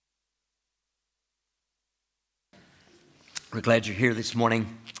We're glad you're here this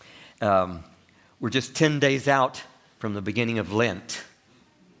morning. We're just 10 days out from the beginning of Lent.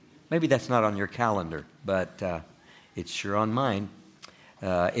 Maybe that's not on your calendar, but it's sure on mine.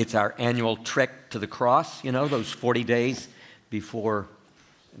 It's our annual trek to the cross, you know, those 40 days before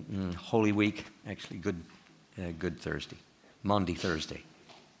Holy Week, actually Good Thursday, Maundy Thursday.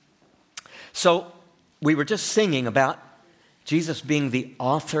 So we were just singing about Jesus being the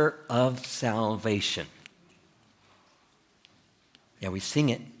author of salvation. Yeah, we sing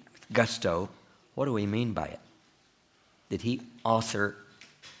it with gusto. What do we mean by it? Did he author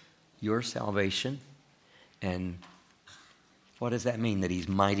your salvation? And what does that mean, that he's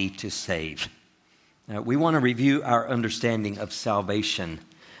mighty to save? We want to review our understanding of salvation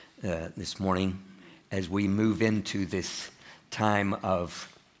this morning as we move into this time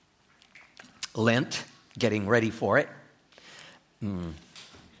of Lent, getting ready for it.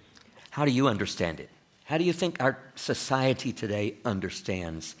 How do you understand it? How do you think our society today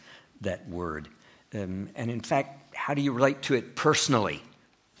understands that word? And in fact, how do you relate to it personally?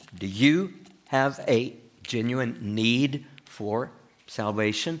 Do you have a genuine need for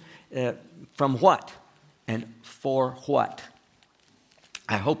salvation? From what and for what?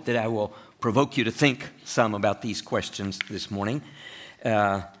 I hope that I will provoke you to think some about these questions this morning.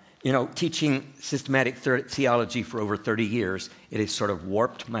 Teaching systematic theology for over 30 years, it has sort of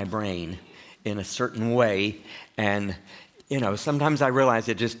warped my brain in a certain way. And, sometimes I realize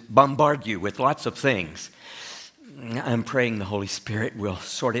it just bombards you with lots of things. I'm praying the Holy Spirit will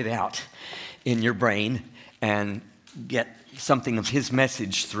sort it out in your brain and get something of his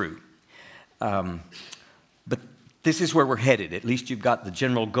message through. But this is where we're headed. At least you've got the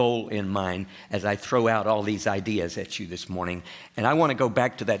general goal in mind as I throw out all these ideas at you this morning. And I want to go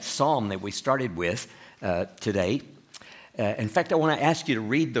back to that psalm that we started with today. In fact, I want to ask you to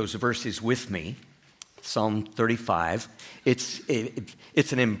read those verses with me. Psalm 35. It's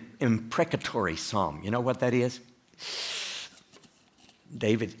an imprecatory psalm. You know what that is?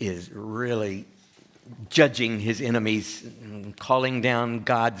 David is really judging his enemies, calling down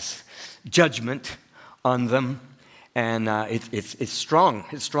God's judgment on them. And it's strong.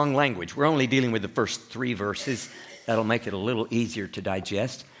 It's strong language. We're only dealing with the first 3 verses. That'll make it a little easier to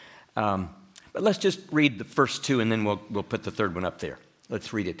digest. But let's just read the first 2, and then we'll put the third one up there.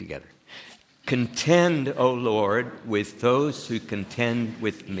 Let's read it together. Contend, O Lord, with those who contend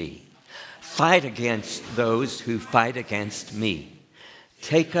with me. Fight against those who fight against me.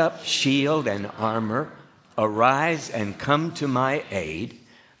 Take up shield and armor. Arise and come to my aid.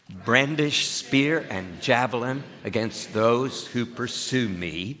 Brandish spear and javelin against those who pursue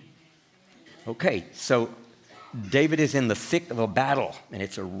me. Okay, so David is in the thick of a battle, and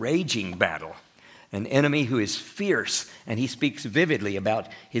it's a raging battle. An enemy who is fierce, and he speaks vividly about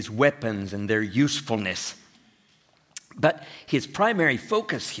his weapons and their usefulness. But his primary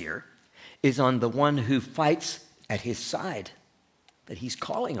focus here is on the one who fights at his side, that he's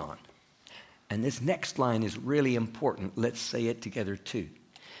calling on. And this next line is really important. Let's say it together too.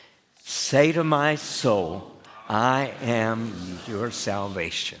 Say to my soul, I am your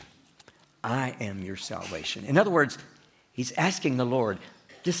salvation. I am your salvation. In other words, he's asking the Lord,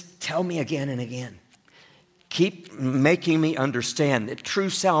 just tell me again and again. Keep making me understand that true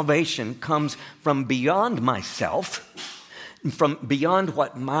salvation comes from beyond myself, from beyond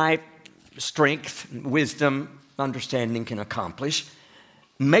what my strength, wisdom, understanding can accomplish.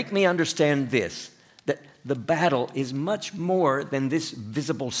 Make me understand this, that the battle is much more than this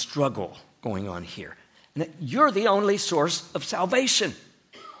visible struggle going on here, and that you're the only source of salvation.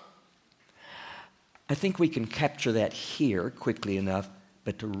 I think we can capture that here quickly enough,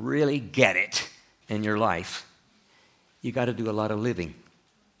 but to really get it in your life, you got to do a lot of living.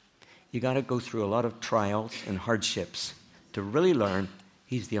 You got to go through a lot of trials and hardships to really learn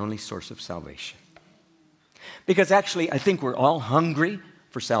he's the only source of salvation. Because actually, I think we're all hungry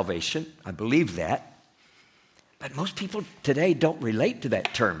for salvation. I believe that. But most people today don't relate to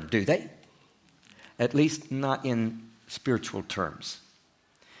that term, do they? At least not in spiritual terms.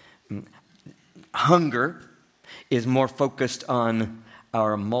 Hunger is more focused on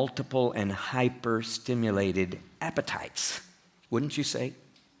our multiple and hyper-stimulated appetites, wouldn't you say?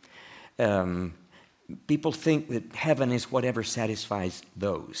 People think that heaven is whatever satisfies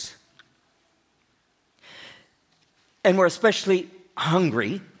those. And we're especially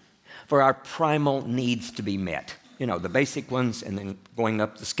hungry for our primal needs to be met. You know, the basic ones, and then going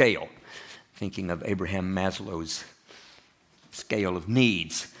up the scale, thinking of Abraham Maslow's scale of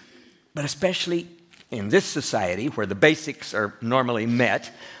needs. But especially in this society where the basics are normally met,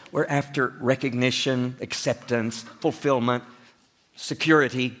 we're after recognition, acceptance, fulfillment,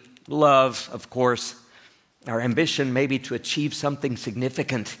 security, love, of course, Our ambition may be to achieve something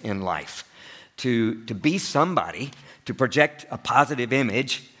significant in life, to be somebody, to project a positive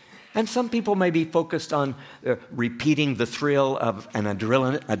image. And some people may be focused on repeating the thrill of an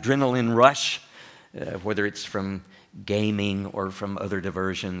adrenaline rush, whether it's from gaming or from other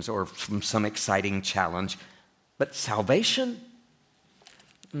diversions or from some exciting challenge. But salvation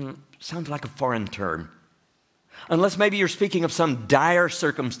sounds like a foreign term. Unless maybe you're speaking of some dire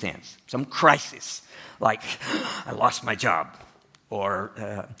circumstance, some crisis, like I lost my job or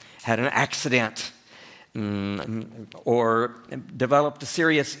had an accident or developed a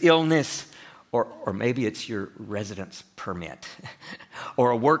serious illness, or maybe it's your residence permit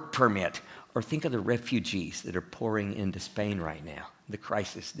or a work permit, or think of the refugees that are pouring into Spain right now, the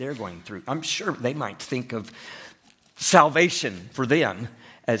crisis they're going through. I'm sure they might think of salvation for them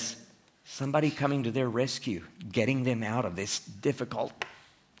as somebody coming to their rescue, getting them out of this difficult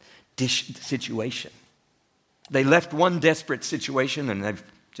situation. They left one desperate situation and they've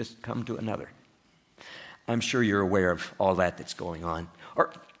just come to another. I'm sure you're aware of all that's going on.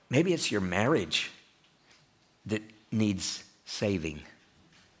 Or maybe it's your marriage that needs saving.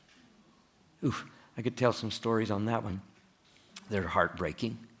 Oof, I could tell some stories on that one. They're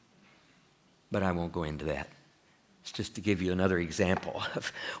heartbreaking, but I won't go into that. It's just to give you another example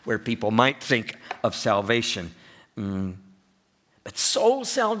of where people might think of salvation. But soul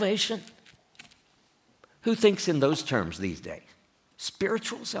salvation? Who thinks in those terms these days?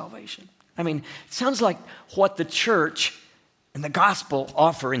 Spiritual salvation? I mean, it sounds like what the church and the gospel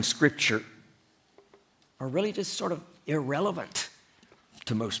offer in Scripture are really just sort of irrelevant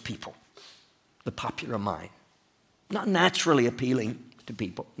to most people, the popular mind. Not naturally appealing to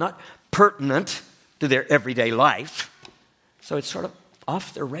people, not pertinent to their everyday life. So it's sort of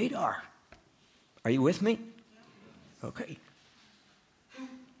off their radar. Are you with me? Okay.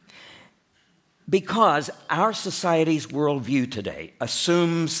 Because our society's worldview today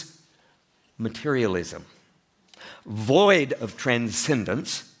assumes materialism, void of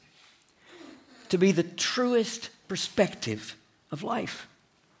transcendence, to be the truest perspective of life.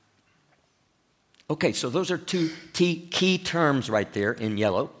 Okay, so those are two key terms right there in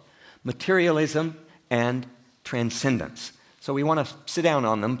yellow: materialism and transcendence. So we want to sit down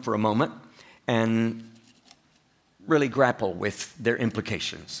on them for a moment and really grapple with their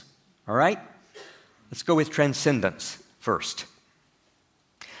implications. All right? Let's go with transcendence first.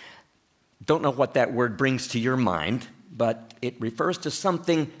 Don't know what that word brings to your mind, but it refers to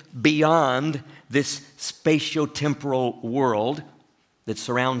something beyond this spatio-temporal world that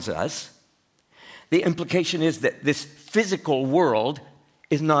surrounds us. The implication is that this physical world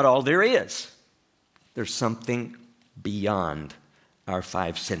is not all there is. There's something beyond our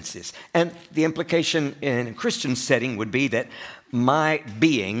five senses. And the implication in a Christian setting would be that my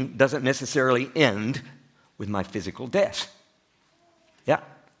being doesn't necessarily end with my physical death. Yeah,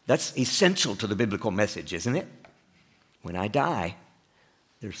 that's essential to the biblical message, isn't it? When I die,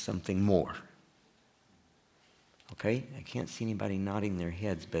 there's something more. Okay, I can't see anybody nodding their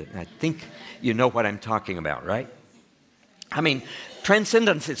heads, but I think you know what I'm talking about, right? I mean,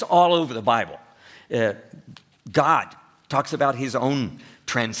 transcendence is all over the Bible. God talks about his own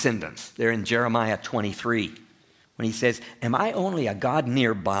transcendence there in Jeremiah 23, when he says, "Am I only a God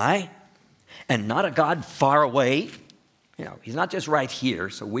nearby and not a God far away?" You know, he's not just right here,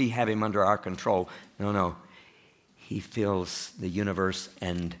 so we have him under our control. No. He fills the universe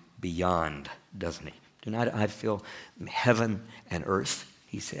and beyond, doesn't he? Do not I fill heaven and earth,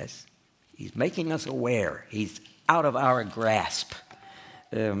 he says. He's making us aware. He's out of our grasp.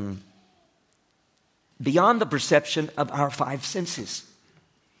 Beyond the perception of our five senses,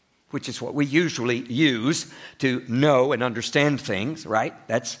 which is what we usually use to know and understand things, right?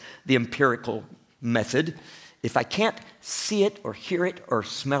 That's the empirical method. If I can't see it or hear it or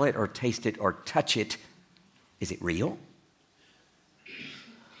smell it or taste it or touch it, is it real?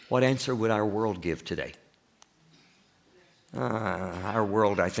 What answer would our world give today? Our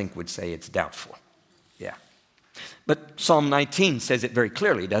world, I think, would say it's doubtful. Yeah. But Psalm 19 says it very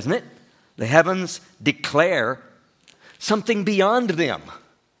clearly, doesn't it? The heavens declare something beyond them,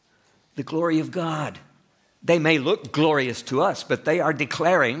 the glory of God. They may look glorious to us, but they are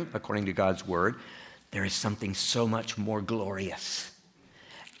declaring, according to God's word, there is something so much more glorious.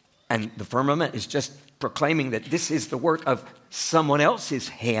 And the firmament is just proclaiming that this is the work of someone else's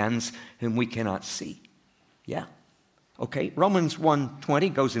hands whom we cannot see. Yeah. Okay, Romans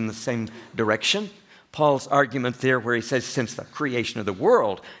 1:20 goes in the same direction. Paul's argument there where he says, since the creation of the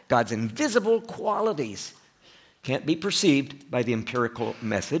world, God's invisible qualities can't be perceived by the empirical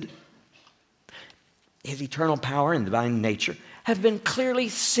method. His eternal power and divine nature have been clearly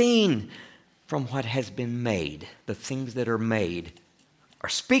seen from what has been made. The things that are made are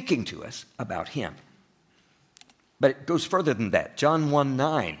speaking to us about him. But it goes further than that. John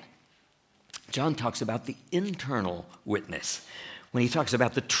 1:9. John talks about the internal witness. When he talks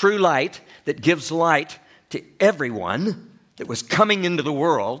about the true light that gives light to everyone that was coming into the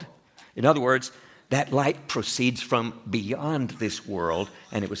world. In other words, that light proceeds from beyond this world,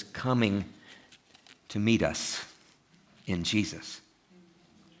 and it was coming to meet us in Jesus.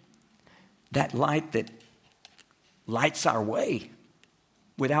 That light that lights our way,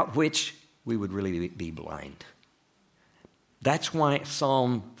 without which we would really be blind. That's why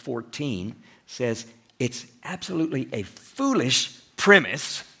Psalm 14 says it's absolutely a foolish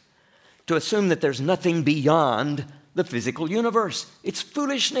premise to assume that there's nothing beyond the physical universe. It's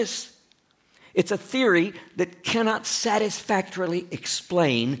foolishness. It's a theory that cannot satisfactorily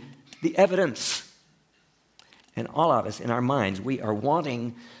explain the evidence. And all of us, in our minds, we are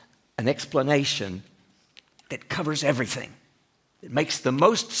wanting an explanation that covers everything. It makes the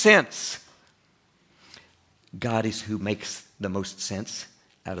most sense. God is who makes the most sense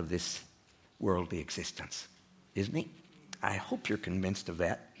out of this worldly existence, isn't he? I hope you're convinced of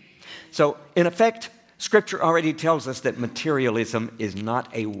that. So, in effect, Scripture already tells us that materialism is not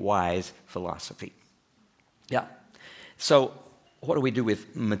a wise philosophy. Yeah. So, what do we do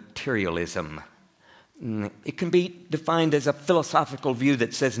with materialism? It can be defined as a philosophical view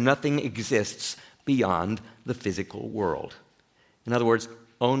that says nothing exists beyond the physical world. In other words,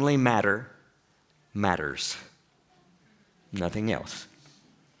 only matter matters. Nothing else.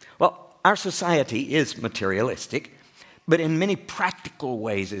 Well, our society is materialistic, but in many practical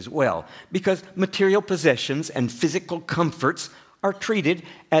ways as well, because material possessions and physical comforts are treated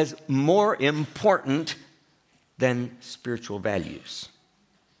as more important than spiritual values.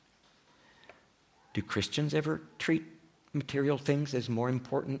 Do Christians ever treat material things as more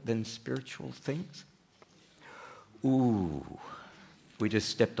important than spiritual things? Ooh, we just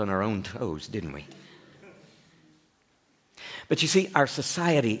stepped on our own toes, didn't we? But you see, our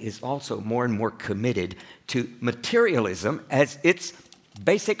society is also more and more committed to materialism as its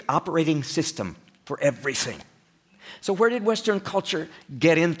basic operating system for everything. So where did Western culture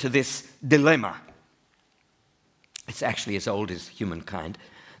get into this dilemma? It's actually as old as humankind,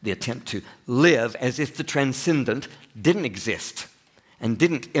 the attempt to live as if the transcendent didn't exist and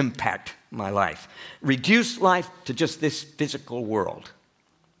didn't impact my life. Reduce life to just this physical world.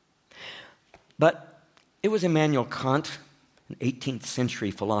 But it was Immanuel Kant, an 18th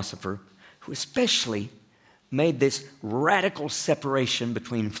century philosopher, who especially made this radical separation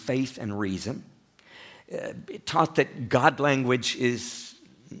between faith and reason. It taught that God language is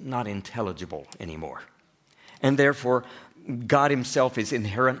not intelligible anymore, and therefore God himself is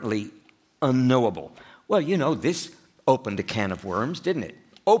inherently unknowable. Well, you know, this opened a can of worms, didn't it?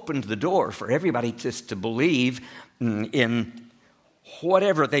 Opened the door for everybody just to believe in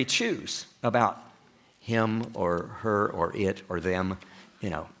whatever they choose about him or her or it or them,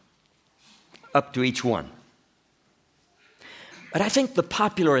 up to each one. But I think the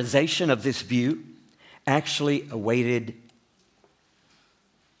popularization of this view actually awaited,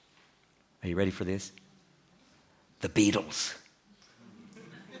 are you ready for this? The Beatles.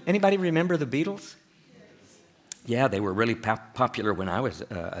 Anybody remember the Beatles? Yeah, they were really popular when I was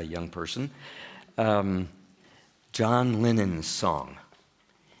a young person. John Lennon's song,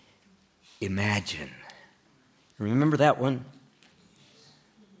 Imagine. Remember that one?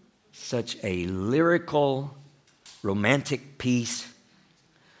 Such a lyrical, romantic piece,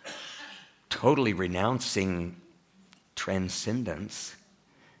 totally renouncing transcendence.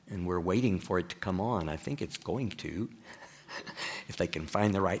 And we're waiting for it to come on. I think it's going to, if they can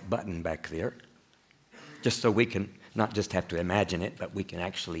find the right button back there. Just so we can not just have to imagine it, but we can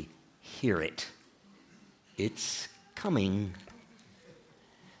actually hear it. It's coming.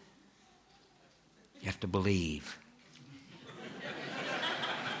 You have to believe.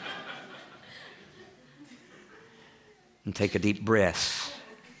 And take a deep breath.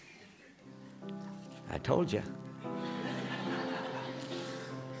 I told you.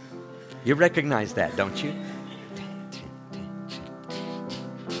 You recognize that, don't you?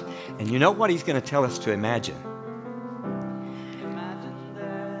 And you know what he's going to tell us to imagine? Imagine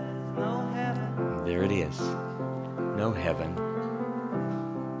there's no heaven. There it is. No heaven.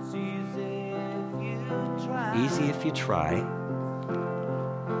 It's Easy if you try.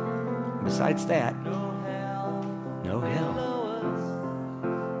 Besides that, no hell. no hell. Below us.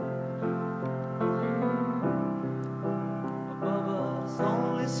 Above us,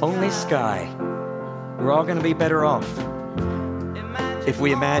 only sky. Only sky. We're all going to be better off if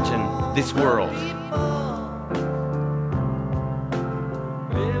we imagine this world.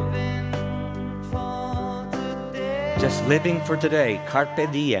 Living Just living for today.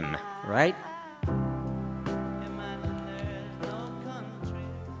 Carpe diem, right?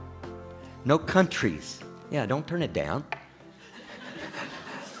 No countries. Yeah, don't turn it down.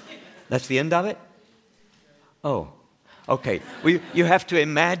 That's the end of it? Oh, okay. Well, you have to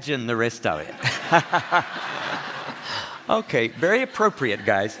imagine the rest of it. Okay, very appropriate,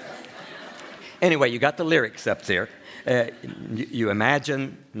 guys. Anyway, you got the lyrics up there. You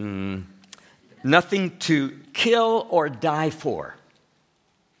imagine nothing to kill or die for.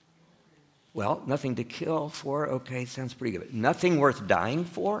 Well, nothing to kill for, okay, sounds pretty good. Nothing worth dying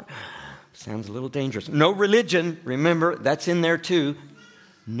for? Sounds a little dangerous. No religion, remember, that's in there too.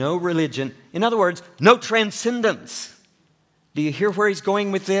 No religion. In other words, no transcendence. Do you hear where he's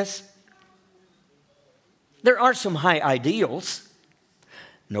going with this? There are some high ideals.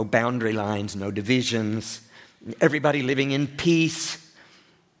 No boundary lines, no divisions. Everybody living in peace.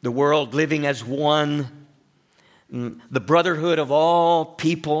 The world living as one. The brotherhood of all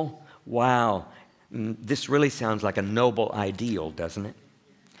people. Wow. This really sounds like a noble ideal, doesn't it?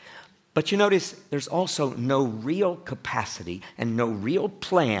 But you notice there's also no real capacity and no real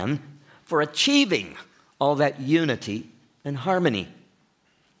plan for achieving all that unity and harmony.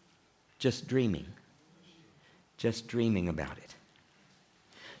 Just dreaming. Just dreaming about it.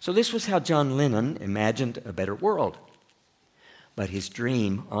 So this was how John Lennon imagined a better world. But his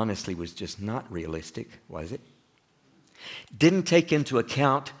dream, honestly, was just not realistic, was it? Didn't take into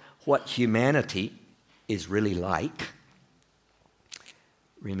account what humanity is really like.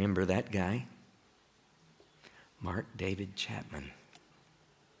 Remember that guy? Mark David Chapman.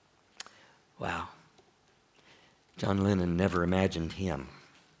 Wow. John Lennon never imagined him.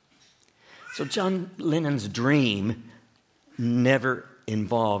 So John Lennon's dream never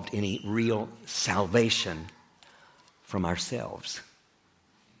involved any real salvation from ourselves.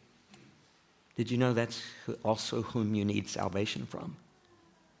 Did you know that's also whom you need salvation from?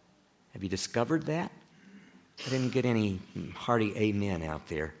 Have you discovered that? I didn't get any hearty amen out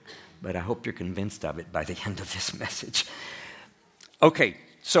there, but I hope you're convinced of it by the end of this message. Okay,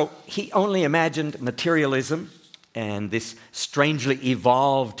 so he only imagined materialism and this strangely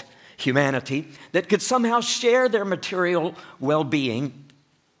evolved humanity that could somehow share their material well-being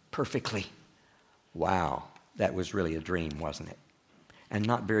perfectly. Wow, that was really a dream, wasn't it? And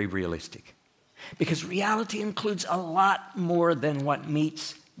not very realistic. Because reality includes a lot more than what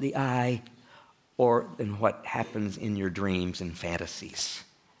meets the eye or than what happens in your dreams and fantasies.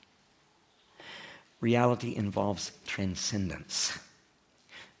 Reality involves transcendence,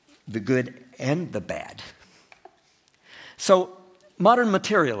 the good and the bad. So modern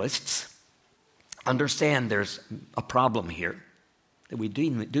materialists understand there's a problem here, that we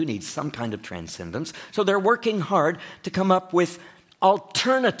do need some kind of transcendence. So they're working hard to come up with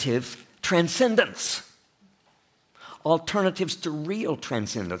alternative transcendence. Alternatives to real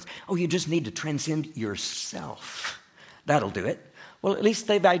transcendence. Oh, you just need to transcend yourself. That'll do it. Well, at least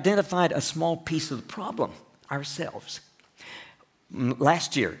they've identified a small piece of the problem, ourselves.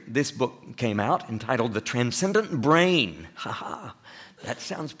 Last year, this book came out entitled The Transcendent Brain. That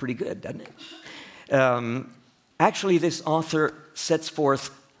sounds pretty good, doesn't it? Actually, this author sets forth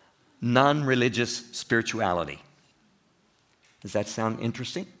non-religious spirituality. Does that sound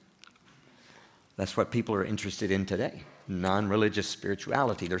interesting? That's what people are interested in today, non-religious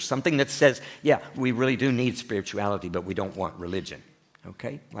spirituality. There's something that says, yeah, we really do need spirituality, but we don't want religion,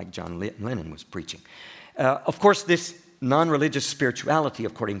 okay? Like John Lennon was preaching. Of course, this non-religious spirituality,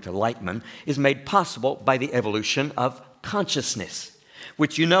 according to Lightman, is made possible by the evolution of consciousness,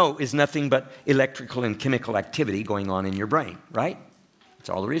 which you know is nothing but electrical and chemical activity going on in your brain, right? That's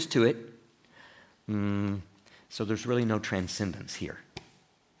all there is to it. So there's really no transcendence here.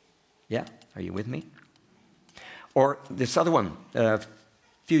 Yeah? Are you with me? Or this other one, a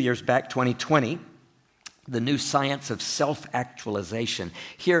few years back, 2020, The New Science of Self-Actualization.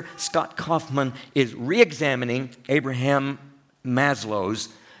 Here, Scott Kaufman is re-examining Abraham Maslow's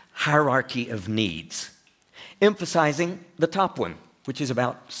hierarchy of needs, emphasizing the top one, which is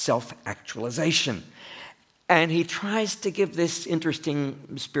about self-actualization. And he tries to give this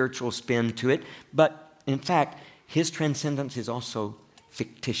interesting spiritual spin to it, but in fact, his transcendence is also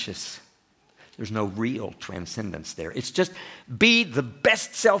fictitious. There's no real transcendence there. It's just be the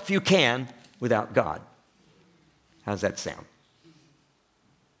best self you can without God. How's that sound?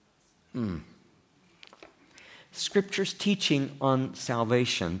 Scripture's teaching on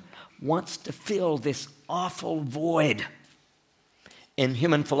salvation wants to fill this awful void in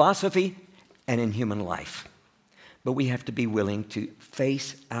human philosophy and in human life. But we have to be willing to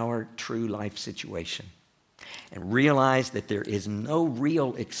face our true life situation and realize that there is no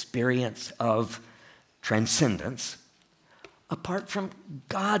real experience of transcendence apart from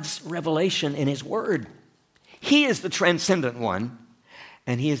God's revelation in His Word. He is the transcendent one,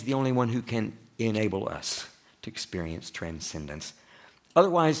 and He is the only one who can enable us to experience transcendence.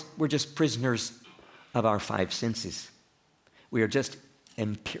 Otherwise, we're just prisoners of our five senses. We are just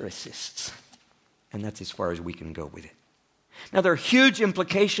empiricists, and that's as far as we can go with it. Now, there are huge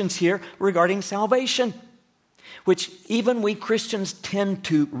implications here regarding salvation, which even we Christians tend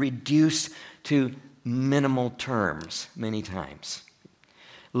to reduce to minimal terms many times.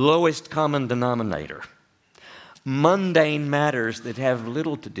 Lowest common denominator. Mundane matters that have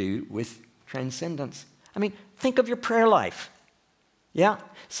little to do with transcendence. I mean, think of your prayer life. Yeah,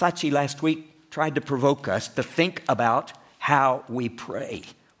 Sachi last week tried to provoke us to think about how we pray.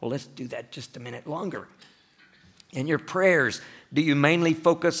 Well, let's do that just a minute longer. In your prayers, do you mainly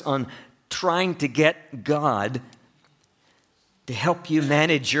focus on trying to get God to help you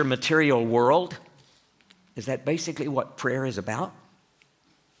manage your material world? Is that basically what prayer is about?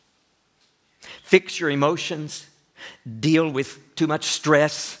 Fix your emotions, deal with too much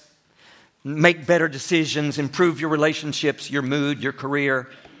stress, make better decisions, improve your relationships, your mood, your career.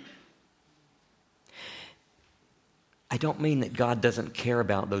 I don't mean that God doesn't care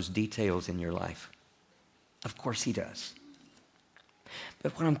about those details in your life. Of course He does.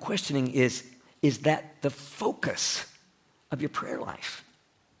 But what I'm questioning is that the focus of your prayer life?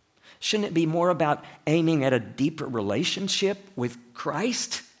 Shouldn't it be more about aiming at a deeper relationship with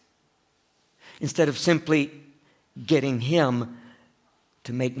Christ instead of simply getting Him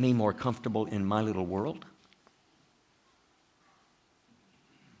to make me more comfortable in my little world?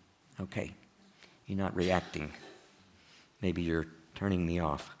 Okay, you're not reacting. Maybe you're turning me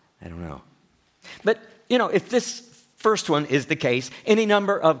off. I don't know. But, if this first one is the case, any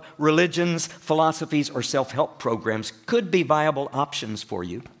number of religions, philosophies, or self-help programs could be viable options for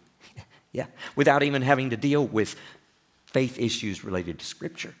you. Yeah, without even having to deal with faith issues related to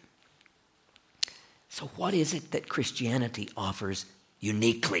Scripture. So what is it that Christianity offers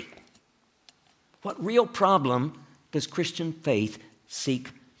uniquely? What real problem does Christian faith seek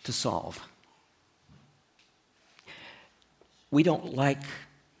to solve? We don't like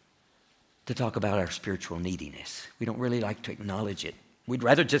to talk about our spiritual neediness. We don't really like to acknowledge it. We'd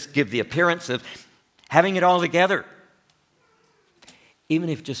rather just give the appearance of having it all together, even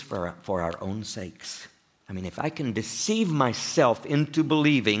if just for our own sakes. I mean, if I can deceive myself into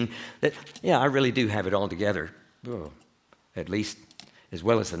believing that, I really do have it all together, at least as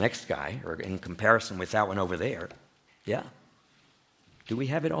well as the next guy, or in comparison with that one over there, do we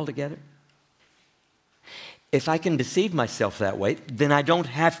have it all together? If I can deceive myself that way, then I don't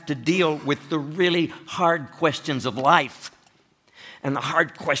have to deal with the really hard questions of life and the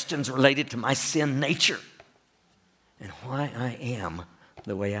hard questions related to my sin nature and why I am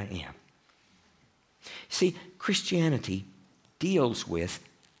the way I am. See, Christianity deals with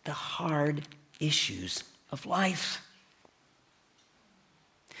the hard issues of life.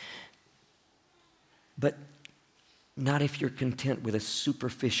 But not if you're content with a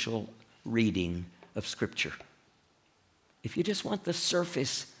superficial reading of Scripture. If you just want the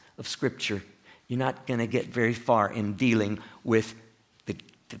surface of Scripture, you're not going to get very far in dealing with the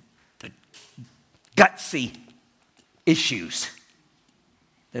gutsy issues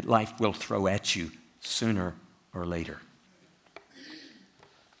that life will throw at you sooner or later.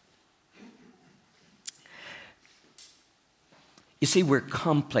 You see, we're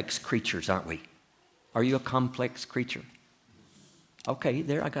complex creatures, aren't we? Are you a complex creature? Okay,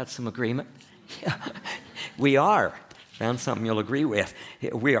 there I got some agreement. Yeah, we are. Found something you'll agree with.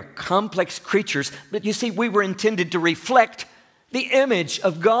 We are complex creatures, but you see, we were intended to reflect the image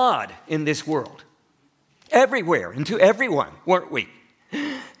of God in this world. Everywhere and to everyone, weren't we?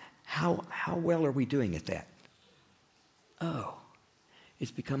 How well are we doing at that? Oh,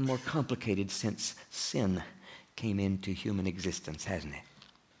 it's become more complicated since sin came into human existence, hasn't it?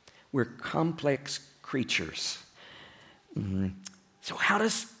 We're complex creatures. So how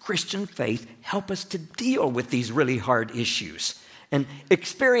does Christian faith help us to deal with these really hard issues and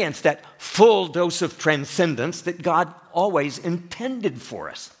experience that full dose of transcendence that God always intended for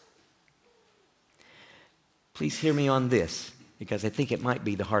us? Please hear me on this, because I think it might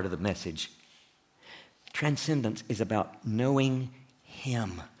be the heart of the message. Transcendence is about knowing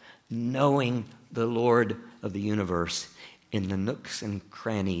Him, knowing the Lord of the universe in the nooks and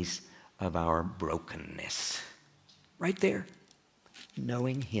crannies of our brokenness. Right there.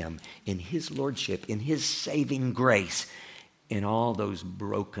 Knowing Him in His lordship, in His saving grace, in all those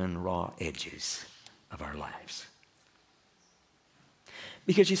broken, raw edges of our lives.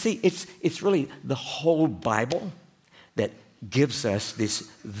 Because you see, it's really the whole Bible that gives us this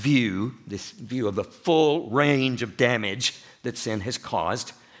view of the full range of damage that sin has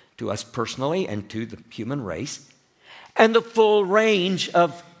caused to us personally and to the human race, and the full range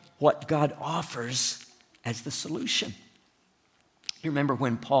of what God offers as the solution. You remember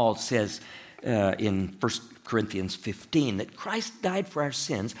when Paul says in 1 Corinthians 15 that Christ died for our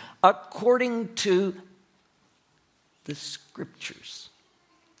sins according to the Scriptures.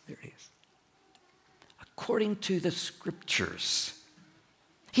 There it is. According to the Scriptures.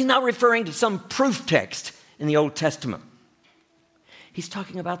 He's not referring to some proof text in the Old Testament. He's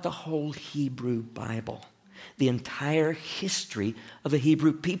talking about the whole Hebrew Bible, the entire history of the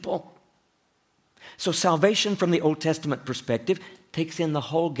Hebrew people. So salvation from the Old Testament perspective takes in the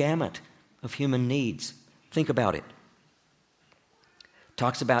whole gamut of human needs. Think about it.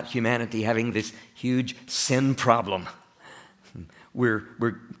 Talks about humanity having this huge sin problem.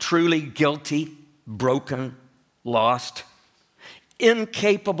 We're truly guilty, broken, lost,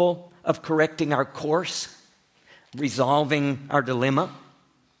 incapable of correcting our course, resolving our dilemma.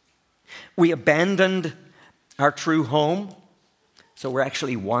 We abandoned our true home, so we're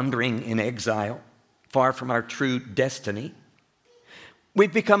actually wandering in exile, far from our true destiny.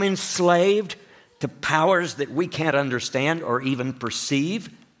 We've become enslaved to powers that we can't understand or even perceive.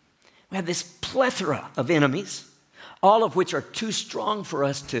 We have this plethora of enemies, all of which are too strong for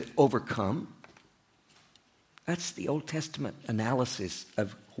us to overcome. That's the Old Testament analysis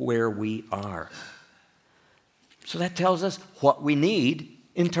of where we are. So that tells us what we need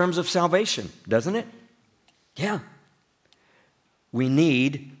in terms of salvation, doesn't it? Yeah. We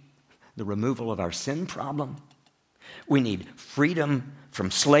need the removal of our sin problem. We need freedom from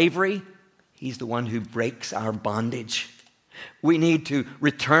slavery. He's the one who breaks our bondage. We need to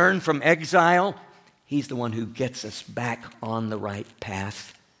return from exile. He's the one who gets us back on the right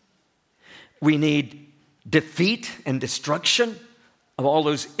path. We need defeat and destruction of all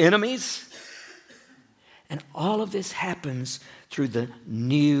those enemies. And all of this happens through the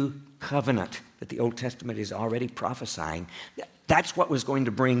new covenant that the Old Testament is already prophesying. That's what was going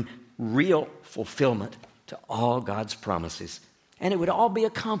to bring real fulfillment to all God's promises. And it would all be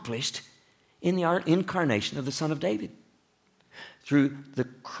accomplished in the incarnation of the Son of David, through the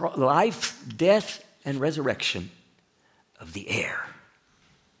life, death, and resurrection of the heir,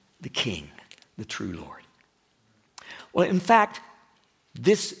 the King, the true Lord. Well, in fact,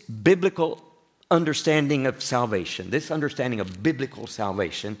 this biblical understanding of salvation, this understanding of biblical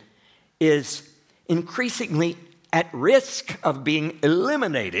salvation, is increasingly at risk of being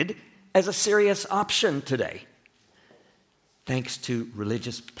eliminated as a serious option today, thanks to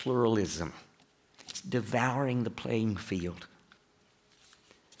religious pluralism. It's devouring the playing field.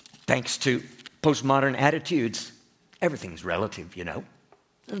 Thanks to postmodern attitudes, everything's relative, you know.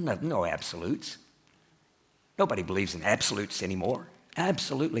 There's no absolutes. Nobody believes in absolutes anymore.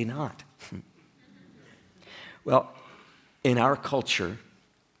 Absolutely not. Well, in our culture,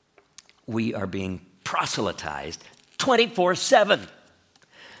 we are being proselytized 24/7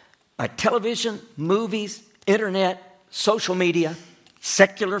 by television, movies, internet, social media,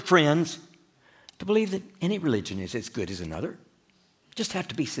 secular friends, to believe that any religion is as good as another. You just have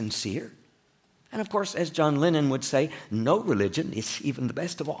to be sincere. And of course, as John Lennon would say, no religion is even the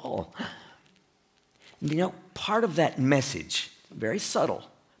best of all. And you know, part of that message, very subtle,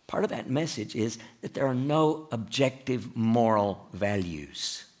 part of that message is that there are no objective moral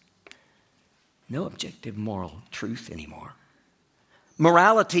values. No objective moral truth anymore.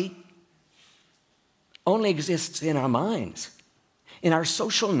 Morality only exists in our minds, in our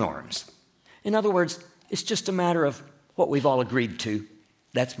social norms. In other words, it's just a matter of what we've all agreed to.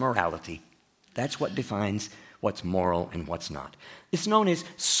 That's morality. That's what defines what's moral and what's not. It's known as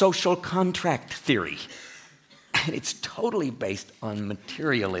social contract theory. And it's totally based on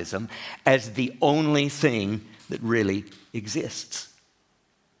materialism as the only thing that really exists.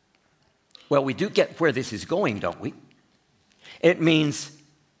 Well, we do get where this is going, don't we? It means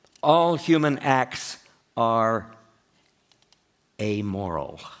all human acts are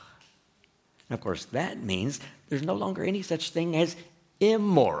amoral. And of course, that means there's no longer any such thing as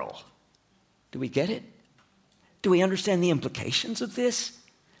immoral. Do we get it? Do we understand the implications of this?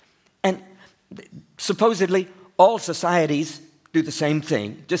 And supposedly, all societies do the same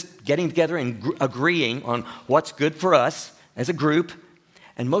thing, just getting together and agreeing on what's good for us as a group.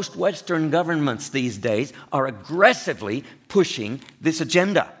 And most Western governments these days are aggressively pushing this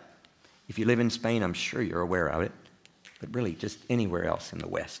agenda. If you live in Spain, I'm sure you're aware of it, but really just anywhere else in the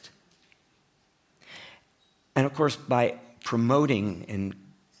West. And of course, by promoting and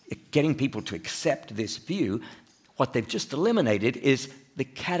getting people to accept this view, what they've just eliminated is the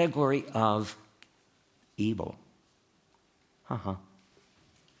category of evil.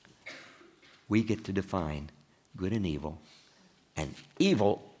 We get to define good and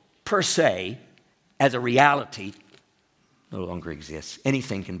evil per se, as a reality, no longer exists.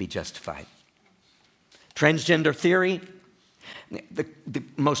 Anything can be justified. Transgender theory, the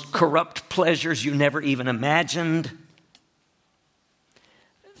most corrupt pleasures you never even imagined.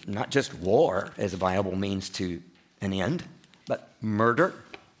 Not just war as a viable means to an end, but murder,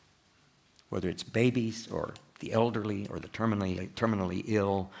 whether it's babies or the elderly or the terminally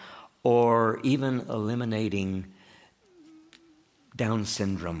ill, or even eliminating Down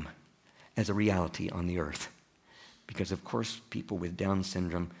syndrome as a reality on the earth. Because, of course, people with Down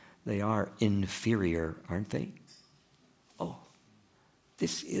syndrome, they are inferior, aren't they? Oh,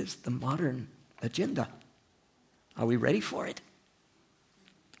 this is the modern agenda. Are we ready for it?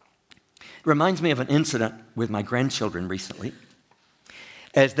 It reminds me of an incident with my grandchildren recently,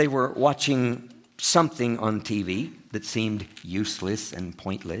 as they were watching something on TV that seemed useless and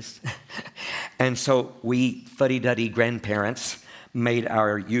pointless. And so we fuddy-duddy grandparents made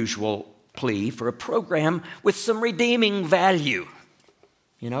our usual plea for a program with some redeeming value.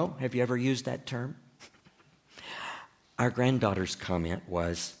 You know, have you ever used that term? Our granddaughter's comment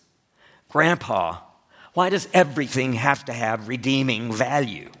was, "Grandpa, why does everything have to have redeeming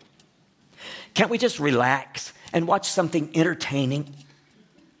value? Can't we just relax and watch something entertaining?"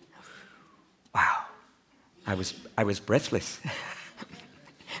 Wow. I was breathless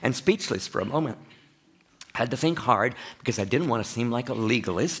and speechless for a moment. I had to think hard because I didn't want to seem like a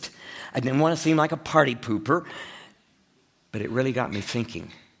legalist. I didn't want to seem like a party pooper. But it really got me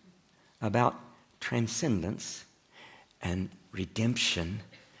thinking about transcendence and redemption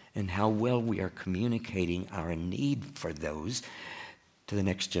and how well we are communicating our need for those to the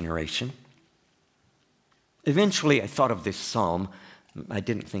next generation. Eventually, I thought of this psalm. I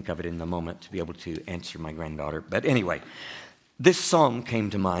didn't think of it in the moment to be able to answer my granddaughter. But anyway, this psalm came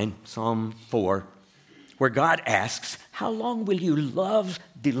to mind, Psalm 4, where God asks, "How long will you love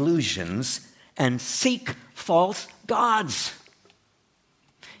delusions and seek false gods?"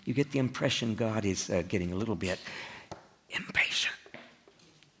 You get the impression God is getting a little bit impatient,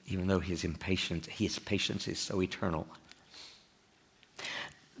 even though his patience is so eternal.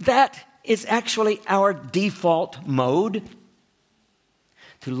 That is actually our default mode,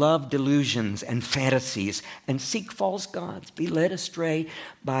 to love delusions and fantasies and seek false gods, be led astray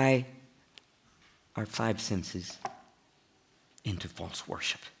by our five senses into false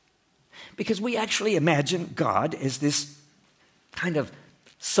worship. Because we actually imagine God as this kind of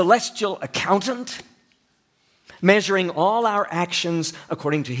celestial accountant, measuring all our actions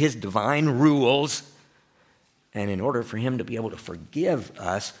according to his divine rules. And in order for him to be able to forgive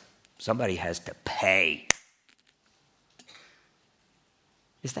us, somebody has to pay.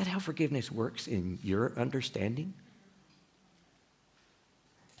 Is that how forgiveness works in your understanding?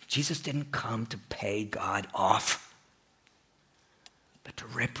 Jesus didn't come to pay God off, but to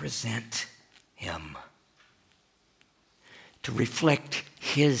represent him, to reflect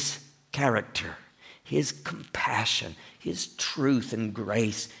his character, his compassion, his truth and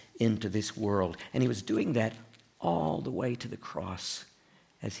grace into this world. And he was doing that all the way to the cross.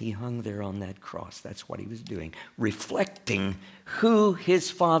 As he hung there on that cross, that's what he was doing, reflecting who his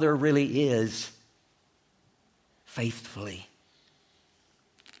Father really is, faithfully.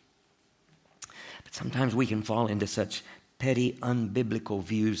 But sometimes we can fall into such petty, unbiblical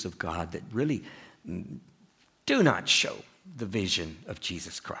views of God that really do not show the vision of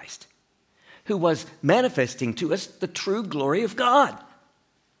Jesus Christ, who was manifesting to us the true glory of God.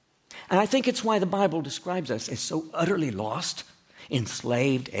 And I think it's why the Bible describes us as so utterly lost,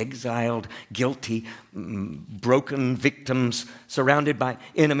 enslaved, exiled, guilty, broken victims, surrounded by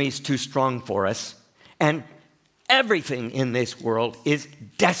enemies too strong for us. And everything in this world is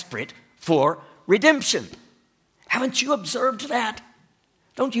desperate for redemption. Haven't you observed that?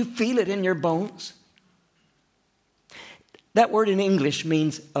 Don't you feel it in your bones? That word in English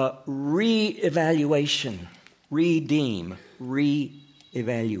means re-evaluation, redeem,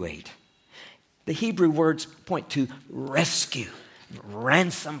 re-evaluate. The Hebrew words point to rescue,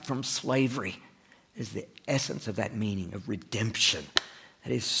 ransom from slavery is the essence of that meaning of redemption.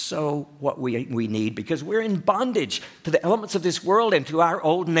 That is so what we need, because we're in bondage to the elements of this world and to our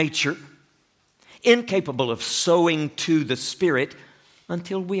old nature, incapable of sowing to the Spirit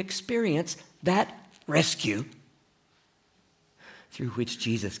until we experience that rescue through which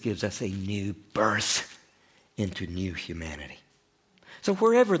Jesus gives us a new birth into new humanity. So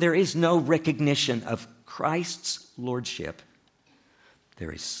wherever there is no recognition of Christ's lordship,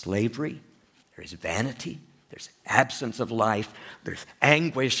 there is slavery, there is vanity, there's absence of life, there's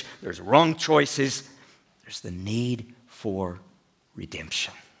anguish, there's wrong choices, there's the need for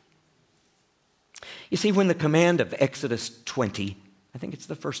redemption. You see, when the command of Exodus 20, I think it's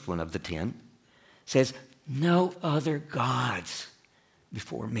the first one of the 10, says, no other gods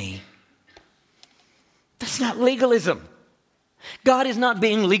before me. That's not legalism. God is not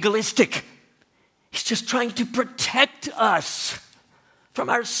being legalistic. He's just trying to protect us from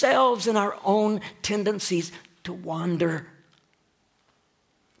ourselves and our own tendencies to wander.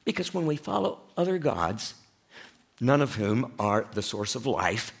 Because when we follow other gods, none of whom are the source of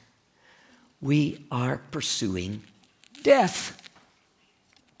life, we are pursuing death.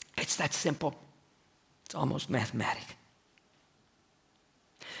 It's that simple. It's almost mathematic.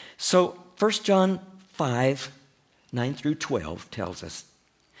 So 1 John 5, 9 through 12 tells us,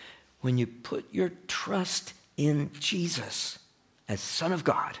 when you put your trust in Jesus as Son of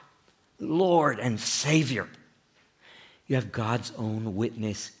God, Lord and Savior, you have God's own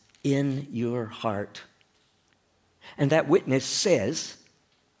witness in your heart. And that witness says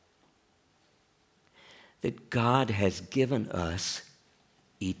that God has given us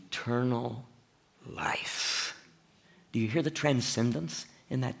eternal life. Do you hear the transcendence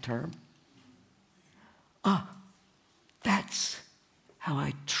in that term? That's how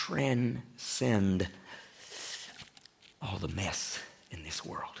I transcend all the mess in this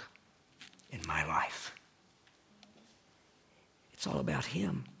world, in my life. It's all about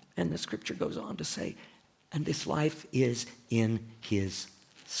Him. And the scripture goes on to say, and this life is in His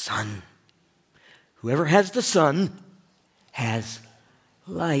Son. Whoever has the Son has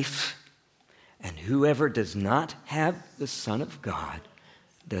life. And whoever does not have the Son of God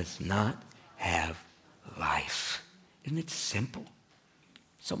does not have life. Isn't it simple?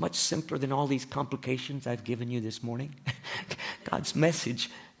 So much simpler than all these complications I've given you this morning. God's message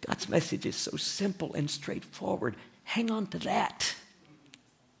is so simple and straightforward. Hang on to that.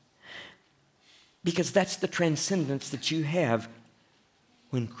 Because that's the transcendence that you have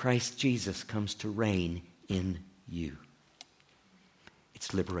when Christ Jesus comes to reign in you.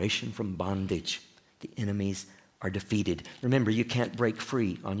 It's liberation from bondage. The enemies are defeated. Remember, you can't break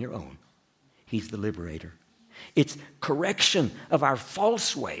free on your own. He's the liberator. It's correction of our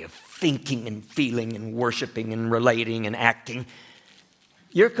false way of thinking and feeling and worshiping and relating and acting.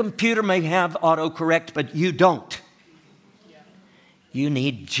 Your computer may have autocorrect, but you don't. You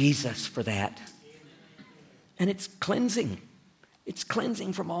need Jesus for that. And it's cleansing. It's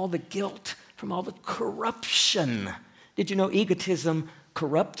cleansing from all the guilt, from all the corruption. Did you know egotism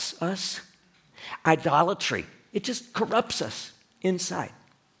corrupts us? Idolatry, it just corrupts us inside,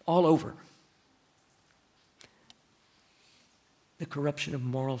 all over. The corruption of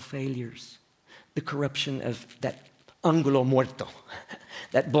moral failures, the corruption of that ángulo muerto,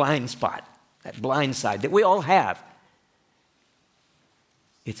 that blind spot, that blind side that we all have.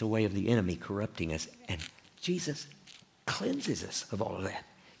 It's a way of the enemy corrupting us, and Jesus cleanses us of all of that.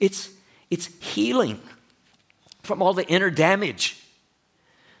 It's healing from all the inner damage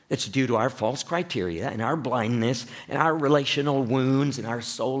that's due to our false criteria and our blindness and our relational wounds and our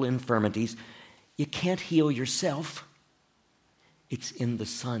soul infirmities. You can't heal yourself. It's in the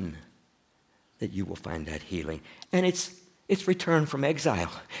Son that you will find that healing. And it's return from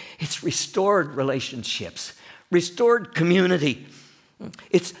exile. It's restored relationships, restored community.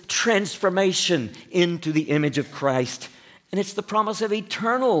 It's transformation into the image of Christ. And it's the promise of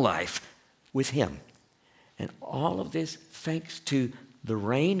eternal life with Him. And all of this thanks to the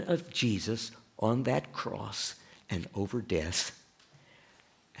reign of Jesus on that cross and over death,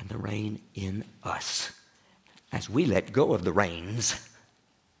 and the reign in us as we let go of the reins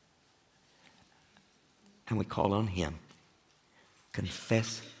and we call on Him,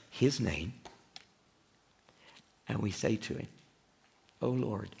 confess His name, and we say to Him, "Oh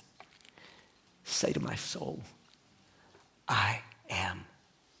Lord, say to my soul, I am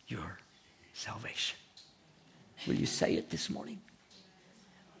your salvation." Will you say it this morning?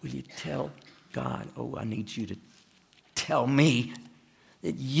 Will you tell God, "Oh, I need you to tell me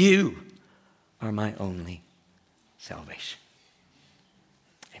that you are my only salvation"?